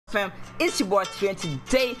Fam, it's your boy here, and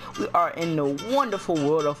today we are in the wonderful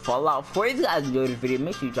world of Fallout 4. If you guys enjoyed this video,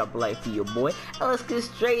 make sure you drop a like for your boy, and let's get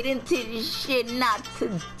straight into this shit. Not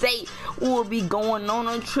today, we'll be going on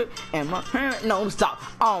a trip, and my parents, no, stop.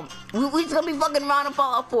 We just gonna be fucking around in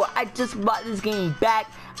Fallout 4. I just bought this game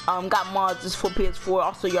back. Got mods just for PS4.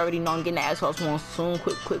 Also, you already know I'm getting the Xbox One soon.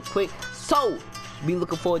 Quick. So, be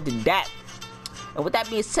looking forward to that. And with that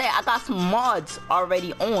being said, I got some mods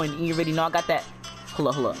already on. You already know I got that.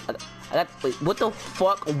 Hold up. I got, wait, what the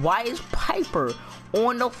fuck? Why is Piper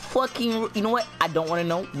on the fucking, you know what? I don't want to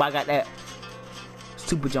know, but I got that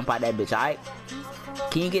super jump out that bitch, alright?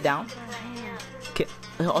 Can you get down?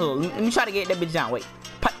 Hold on, let me try to get that bitch down. Wait.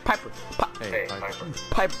 Piper. Hey,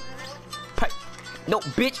 Piper. No,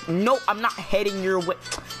 bitch. No, I'm not heading your way.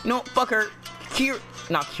 No, fuck her.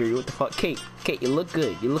 Not Curie, what the fuck? Kate, you look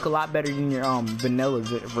good. You look a lot better than your vanilla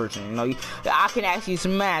version. You know, I can actually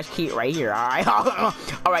smash Kate right here. All right,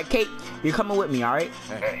 all right, Kate, you're coming with me. All right.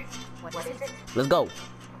 Hey. Let's go.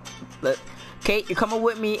 Kate, you're coming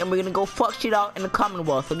with me, and we're gonna go fuck shit out in the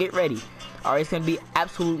Commonwealth. So get ready. All right, it's gonna be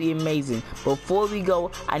absolutely amazing. Before we go,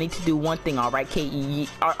 I need to do one thing. All right, Kate,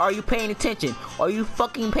 are you paying attention? Are you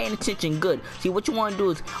fucking paying attention? Good. See, what you want to do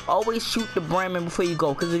is always shoot the brandman before you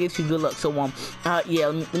go, cause it gives you good luck. So yeah,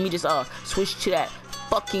 let me just switch to that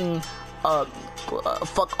fucking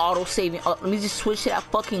fuck auto saving. Let me just switch to that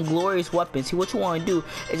fucking glorious weapon. See, what you want to do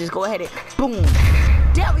is just go ahead and boom.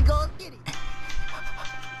 There we go. Get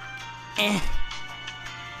it.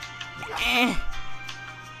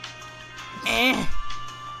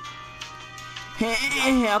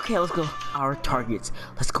 Okay, let's go. Our targets.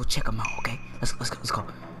 Let's go check them out. Okay, let's go.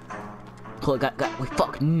 Hold on, wait,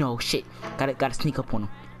 fuck, no shit. Gotta sneak up on them.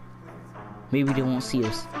 Maybe they won't see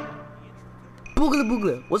us.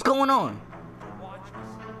 Boogla, what's going on?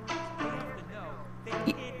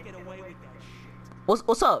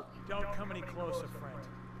 What's up? Don't come any closer, friend.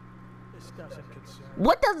 This doesn't concern me.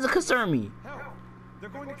 What does it concern me? Hell, they're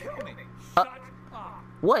going to kill me. Shut up.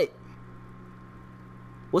 What?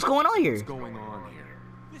 What's going on here? What's going on here?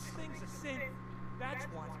 This thing's a sin. That's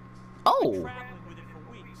why. Oh. Been traveling with it for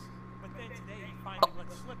weeks, but then today he finally let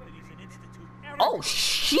slip that he's an institute error. Oh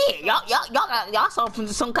shit! Y'all saw from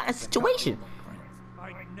some kind of situation.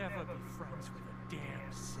 I'd never be friends with a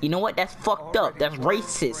damn sin. You know what? That's fucked up. That's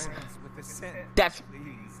racist. That's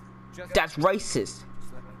racist.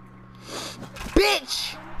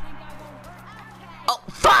 Bitch! Oh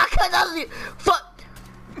fuck! Fuck!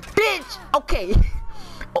 Bitch! Okay.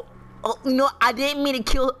 Oh, you know, I didn't mean to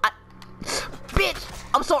kill. Bitch!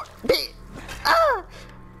 I'm sorry. Bitch!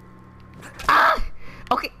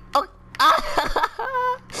 Okay.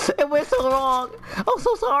 It went so wrong. I'm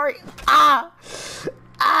so sorry.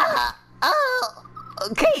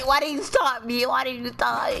 Okay, why didn't you stop me?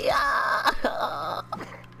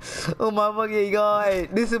 Oh my fucking god.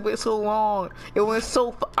 This went so long. It went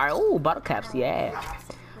so Alright, oh, bottle caps, yeah.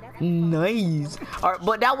 Nice. Alright,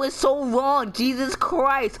 but that was so wrong. Jesus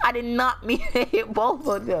Christ. I did not mean to hit both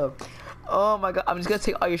of them. Oh my god. I'm just gonna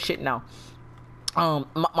take all your shit now.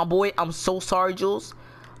 My boy, I'm so sorry, Jules.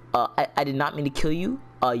 I did not mean to kill you.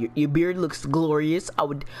 Your beard looks glorious. I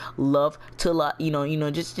would love to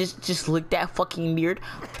just lick that fucking beard.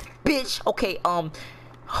 Bitch. Okay,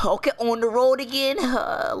 okay, on the road again.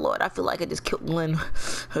 Lord, I feel like I just killed Glenn.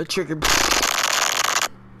 Trigger. Bitch.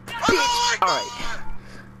 Alright.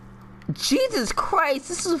 Jesus Christ,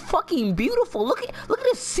 this is fucking beautiful. Look at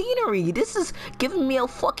the scenery. This is giving me a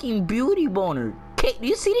fucking beauty boner. Kate, do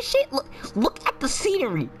you see this shit? Look at the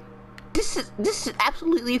scenery. This is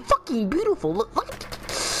absolutely fucking beautiful. Look at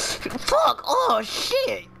fuck. Oh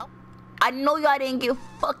shit. I know y'all didn't get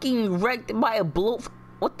fucking wrecked by a blow.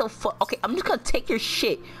 What the fuck? Okay, I'm just gonna take your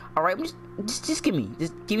shit. All right, just give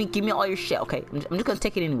me all your shit. Okay, I'm just gonna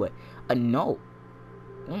take it anyway. No.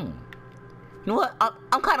 You know what?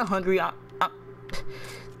 I'm kind of hungry.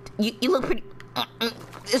 You look pretty.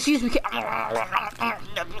 Excuse me.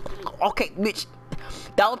 Okay, bitch.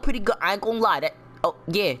 That was pretty good. I ain't gonna lie. Oh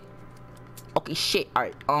yeah. Okay, shit. All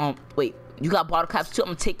right. Wait. You got bottle caps too. I'm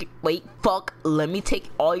gonna take it. Wait. Fuck. Let me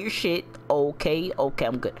take all your shit. Okay.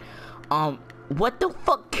 I'm good. What the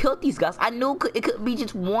fuck killed these guys? I knew it could be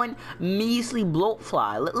just one measly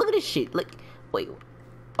bloatfly. Look at this shit. Look. Wait.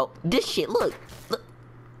 Oh, this shit. Look.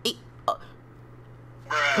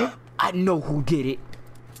 I know who did it.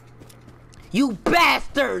 You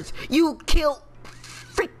bastards! You killed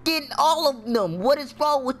freaking all of them. What is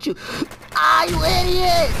wrong with you? You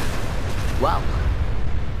idiot! Well,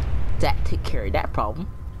 that took care of that problem.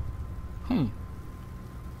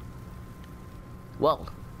 Well,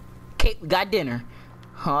 Kate, we got dinner.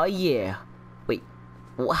 Oh yeah. Wait,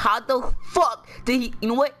 How the fuck did he? You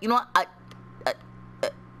know what?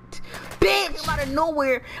 Bitch, out of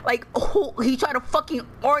nowhere, like, oh, he tried to fucking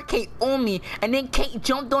arcade on me, and then Kate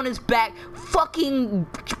jumped on his back, fucking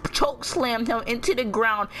choke slammed him into the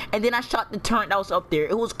ground, and then I shot the turret that was up there.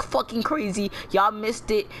 It was fucking crazy. Y'all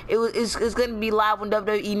missed it. It's gonna be live on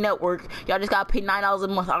WWE Network. Y'all just gotta pay $9 a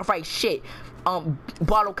month. Alright, shit.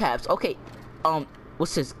 Bottle caps. Okay.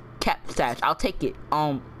 What's this? Cap stash. I'll take it.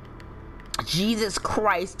 Jesus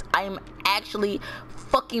Christ, I am actually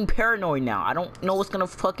fucking paranoid now. I don't know what's gonna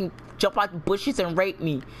fucking jump out the bushes and rape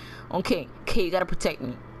me. Okay, you gotta protect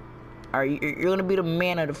me. Alright, you're gonna be the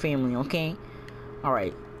man of the family, okay?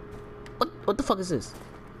 Alright. What the fuck is this?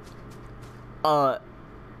 What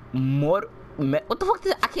the fuck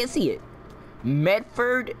is I can't see it.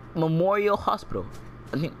 Medford Memorial Hospital.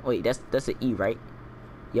 I think, wait, that's an E, right?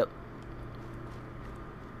 Yep.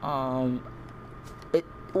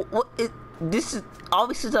 This is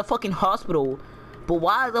obviously a fucking hospital, but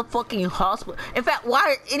why is the fucking hospital? In fact, why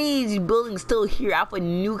are any of these buildings still here after a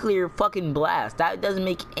nuclear fucking blast? That doesn't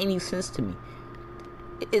make any sense to me.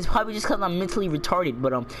 It's probably just because I'm mentally retarded,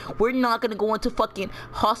 but we're not gonna go into fucking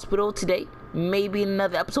hospital today. Maybe in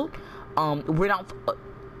another episode. We're not.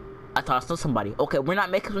 I thought I saw somebody. Okay, we're not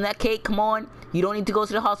making that cake. Come on, you don't need to go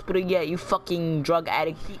to the hospital yet. You fucking drug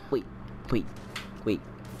addict. Wait.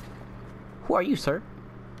 Who are you, sir?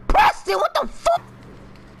 Preston, what the fuck?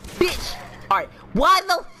 Bitch! Alright, why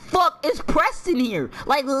the fuck is Preston here?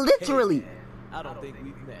 Like, literally. Hey, I don't think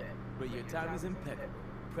we've met, but your time is impeccable.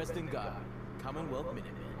 Preston Garvey, Commonwealth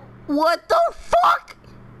Minuteman. What the fuck?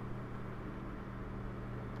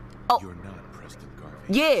 Oh. You're not Preston Garvey.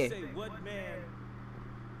 Yeah. Say what, man?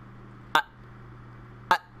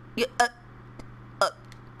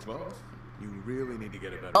 Close. You really need to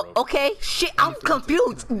get a better Okay, shit, I'm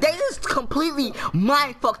confused. They just completely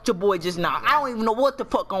mind fucked your boy just now. I don't even know what the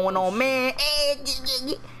fuck going on, man.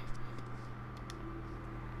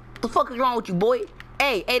 The fuck is wrong with you, boy?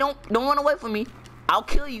 Hey, don't run away from me. I'll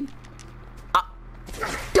kill you.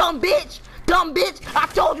 Dumb bitch! I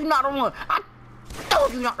told you not to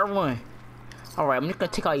run. Alright, I'm just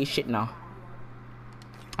gonna take all your shit now.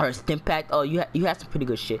 Alright, stim pack. Oh, you had some pretty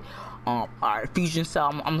good shit. Alright, fusion cell.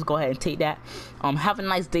 I'm gonna go ahead and take that. Have a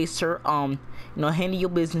nice day, sir. Handle your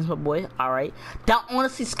business, my boy. Alright. That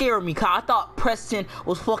honestly scared me, cause I thought Preston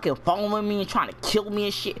was fucking following me and trying to kill me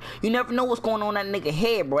and shit. You never know what's going on in that nigga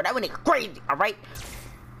head, bro. That nigga crazy. Alright.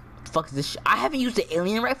 Fuck is this shit? I haven't used the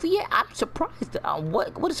alien rifle yet. I'm surprised.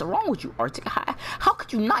 What is wrong with you, Arctic? How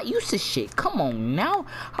could you not use this shit? Come on now.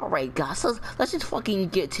 Alright, guys, so let's just fucking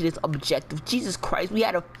get to this objective. Jesus Christ, we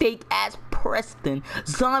had a fake ass Preston.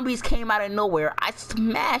 Zombies came out of nowhere. I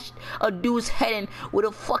smashed a dude's head in with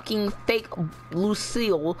a fucking fake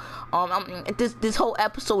Lucille. This whole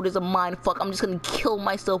episode is a mind fuck. I'm just gonna kill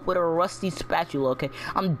myself with a rusty spatula. Okay,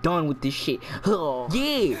 I'm done with this shit.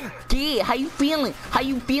 Yeah. How you feeling?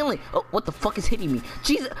 Oh, what the fuck is hitting me?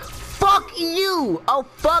 Jesus, fuck you. Oh,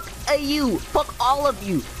 fuck you. Fuck all of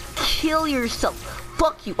you. Kill yourself.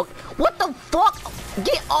 Fuck you. Okay. What the fuck?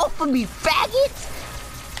 Get off of me,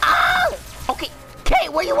 faggots. Ah! Okay,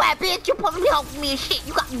 Kate, where you at, bitch? You're supposed to be helping me and shit.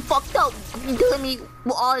 You got me fucked up. You doing me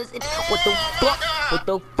with all this. What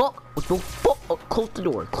the fuck? Oh, close the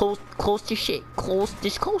door. Close your shit. Close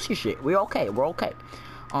your shit. We're okay.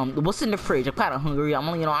 What's in the fridge? I'm kind of hungry. I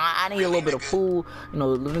need a little bit of food.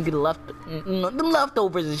 Let me get them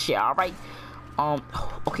leftovers and shit. All right.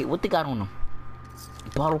 Okay, what they got on them?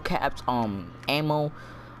 Bottle caps. Ammo.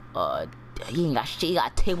 He ain't got shit. He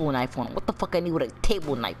got a table knife on him. What the fuck I need with a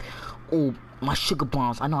table knife? Oh, my sugar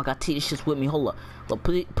bombs. I know I got to take this shit with me. Hold up.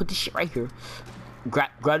 Put this shit right here.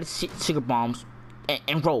 Grab the sugar bombs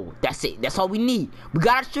and roll. That's it. That's all we need. We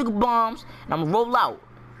got our sugar bombs and I'm gonna roll out.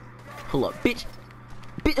 Hold up, bitch.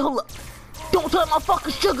 Hold up. Don't touch my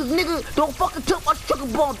fucking sugars, nigga. Don't fucking touch my sugar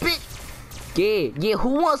bomb, bitch. Yeah. Who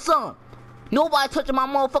wants some? Nobody touching my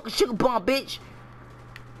motherfucking sugar bomb, bitch.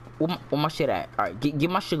 Where my shit at? Alright, get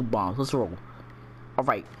my sugar bombs. Let's roll.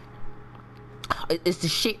 Alright. Is the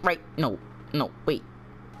shit right? No, wait.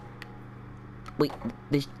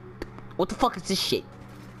 What the fuck is this shit?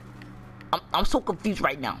 I'm so confused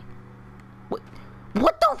right now.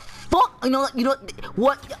 What the fuck? You know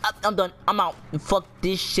what? I'm done. I'm out. Fuck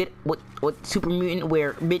this shit. What super mutant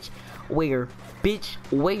where, bitch? Where?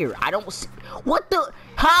 I don't see. What the?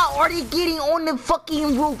 How are they getting on the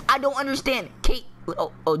fucking roof? I don't understand. Kate,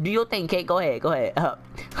 oh, do your thing, Kate. Go ahead.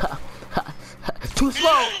 Too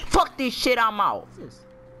slow. Fuck this shit. I'm out.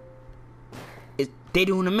 They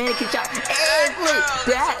doing a mannequin shot. Hey, lit.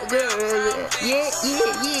 Yeah. They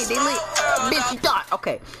lit. Bitch, you thought.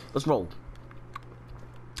 Okay, let's roll.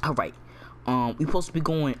 All right. We supposed to be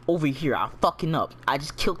going over here. I'm fucking up. I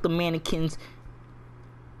just killed the mannequins.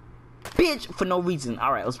 Bitch, for no reason.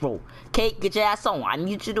 Alright, let's roll. Okay, get your ass on. I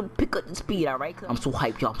need you to pick up the speed, alright? I'm so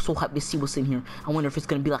hyped, y'all. I'm so hyped to see what's in here. I wonder if it's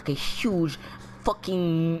gonna be like a huge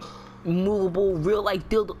fucking movable real life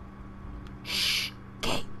dildo. Shh.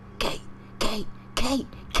 K.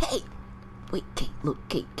 Wait, K. Look,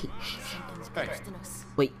 K. Hey.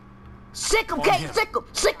 Wait. Sick him, K. Sick him.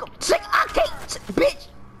 Okay, bitch.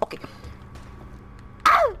 Okay.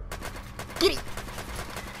 Ow. Get it.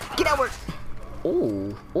 Get that work.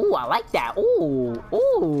 Ooh, I like that. Ooh.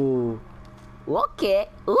 Okay,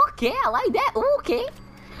 I like that. Okay.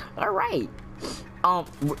 All right.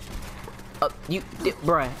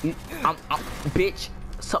 Bruh, bitch,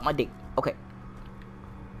 suck my dick. Okay.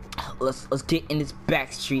 Let's get in this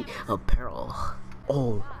back street of peril.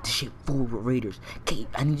 Oh, this shit full with raiders. Okay,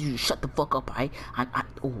 I need you to shut the fuck up, alright?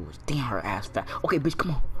 Oh, damn, her ass fat. Okay, bitch,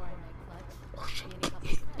 come on. Oh shit,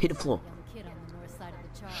 hit the floor.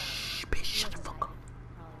 Shh, bitch, shut the fuck up.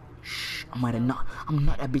 Shh, I'm gonna knock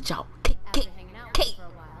that bitch out. Kate,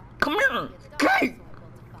 come here. Kate.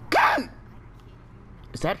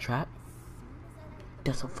 Is that a trap?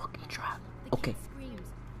 That's a fucking trap. Okay.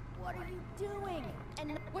 What are you doing?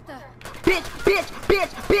 And what the? Bitch.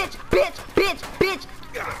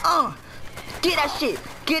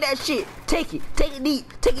 Get that shit. Take it deep.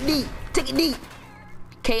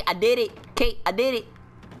 Kate, I did it.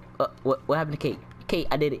 What happened to Kate? Kate,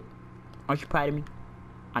 I did it. Aren't you proud of me?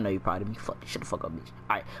 I know you're proud of me. Fuck, shut the fuck up, bitch.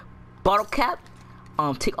 Alright. Bottle cap.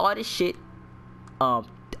 Take all this shit. I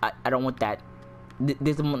don't want that.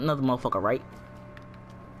 There's another motherfucker, right?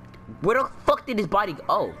 Where the fuck did his body go?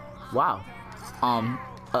 Oh, wow.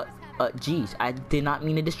 Jeez, I did not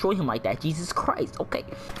mean to destroy him like that. Jesus Christ. Okay.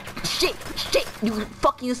 Shit, you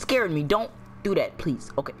fucking scared me. Don't do that,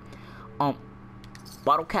 please. Okay.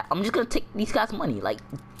 Bottle cap. I'm just gonna take these guys' money. Like,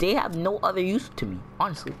 they have no other use to me,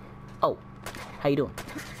 honestly. Oh, how you doing?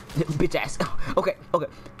 Bitch ass. Okay.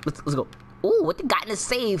 Let's go. Ooh, what they got in the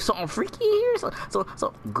safe? Something freaky here? So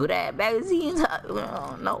good at magazines?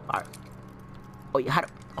 No. Alright. Oh, yeah, how to...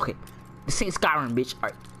 Okay. This ain't Skyrim, bitch.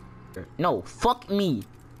 Alright. No, fuck me.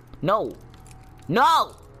 No.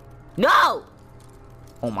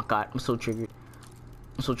 Oh my god, I'm so triggered.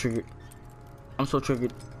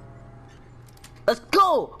 Let's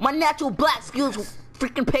go! My natural black skills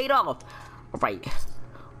freaking paid off. Alright.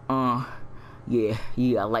 Yeah,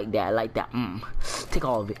 I like that. Take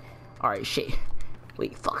all of it. Alright, shit.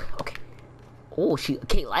 Wait, fuck. Okay. Oh, she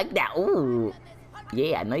okay like that. Ooh.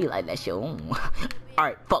 Yeah, I know you like that shit.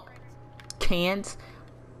 Alright, fuck. Cans.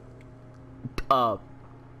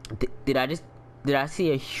 Did I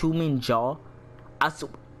see a human jaw? I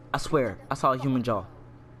swear, I saw a human jaw.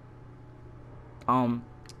 You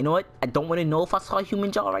know what? I don't want to know if I saw a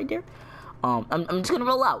human jaw right there. I'm just gonna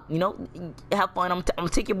roll out. You know, have fun. I'm gonna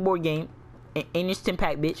take your board game and your stim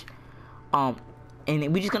pack, bitch. And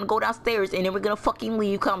then we're just gonna go downstairs and then we're gonna fucking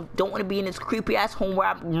leave. Cause I don't want to be in this creepy ass home where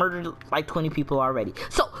I murdered like 20 people already.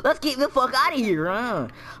 So let's get the fuck out of here.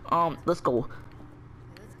 Let's go.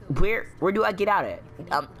 Where do I get out at?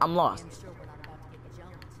 I'm lost.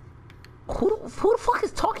 Who the fuck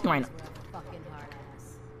is talking right now?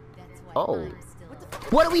 Oh.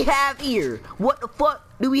 What do we have here? What the fuck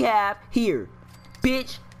do we have here?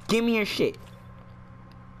 Bitch, give me your shit.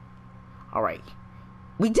 Alright.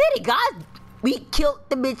 We did it, guys. We killed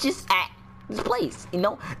the bitches at this place, you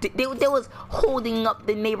know. They was holding up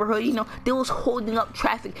the neighborhood, you know. They was holding up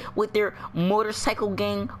traffic with their motorcycle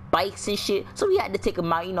gang, bikes and shit. So we had to take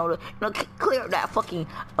them out, you know, to clear up that fucking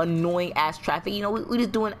annoying ass traffic. You know, we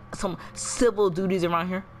just doing some civil duties around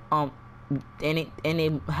here. And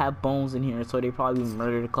they have bones in here, so they probably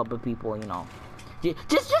murdered a couple of people, you know.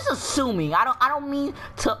 Just assuming. I don't mean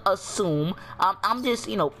to assume. I'm just,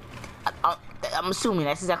 you know, I'm assuming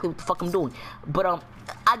that's exactly what the fuck I'm doing. But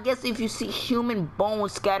I guess if you see human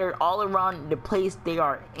bones scattered all around the place they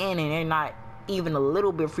are in and they're not even a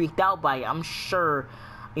little bit freaked out by it, I'm sure,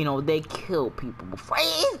 you know, they kill people before.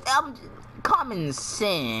 Common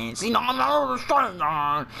sense, you know,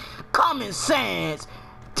 common sense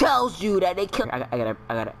tells you that they kill. I got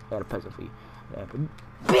a present for you.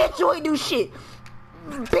 Bitch, you ain't do shit.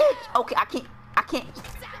 Bitch. Okay, I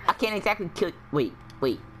can't exactly kill. Wait.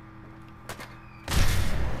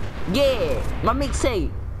 Yeah, my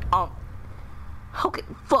mixtape. Okay,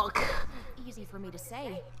 fuck. Easy for me to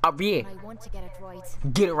say. Yeah. I want to get it right.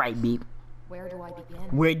 Get it right, beep. Where do I begin?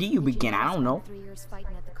 Where do you begin? I don't know. 3 years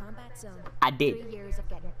fighting at the combat zone. I did. 3 years of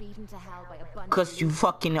getting beaten to hell by a bunch Cause you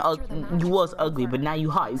fucking you was ugly, but now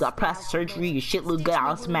you hot. You got plastic surgery. Your shit look good.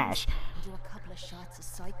 I'll smash. Do a couple of shots of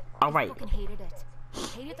psych. All right. I fucking hated it.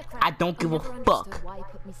 Hated the crap. I don't give a never fuck. understood why I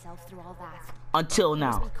put myself through all that. Until It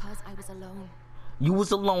now. was because I was alone. You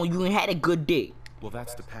was alone. You ain't had a good dick. Well,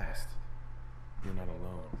 that's the past. You're not alone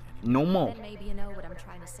anymore. No more. Then maybe you know what I'm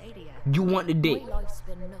trying to say to you. You want the dick. My life's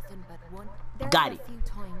been nothing but one. There Got were it. a few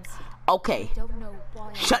times. Okay. Don't know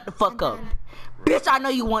why. Shut the fuck And up. then- Bitch, I know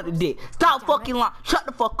you want the dick. Stop fucking lying. Shut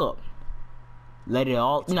the fuck up. Let it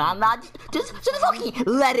all. No, I'm not. Just fucking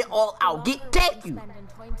let it all out. Take you. Spending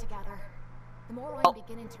time together. The more I'm Oh.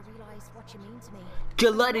 beginning to realize what you mean to me. She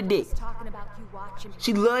love the dick. Just talking about you watching.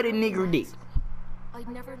 She love the nigger dick. I'd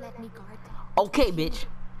never let me guard them. Okay, bitch.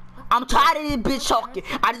 I'm tired of this bitch talking.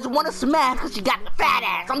 I just want to smash because she got the fat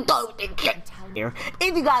ass. I'm done with this shit.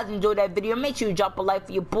 If you guys enjoyed that video, make sure you drop a like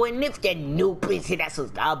for your boy. And if you're new, please hit that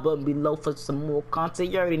subscribe button below for some more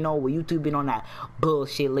content. You already know what YouTube been on that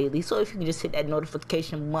bullshit lately. So if you can just hit that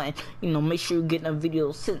notification button, you know, make sure you get a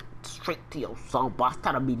video sent straight to your soul box.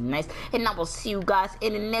 That'll be nice. And I will see you guys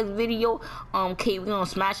in the next video. Kate, we're gonna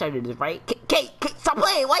smash out of this, right? Kate, stop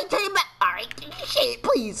playing. Why you turning back? Alright, shit,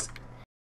 please.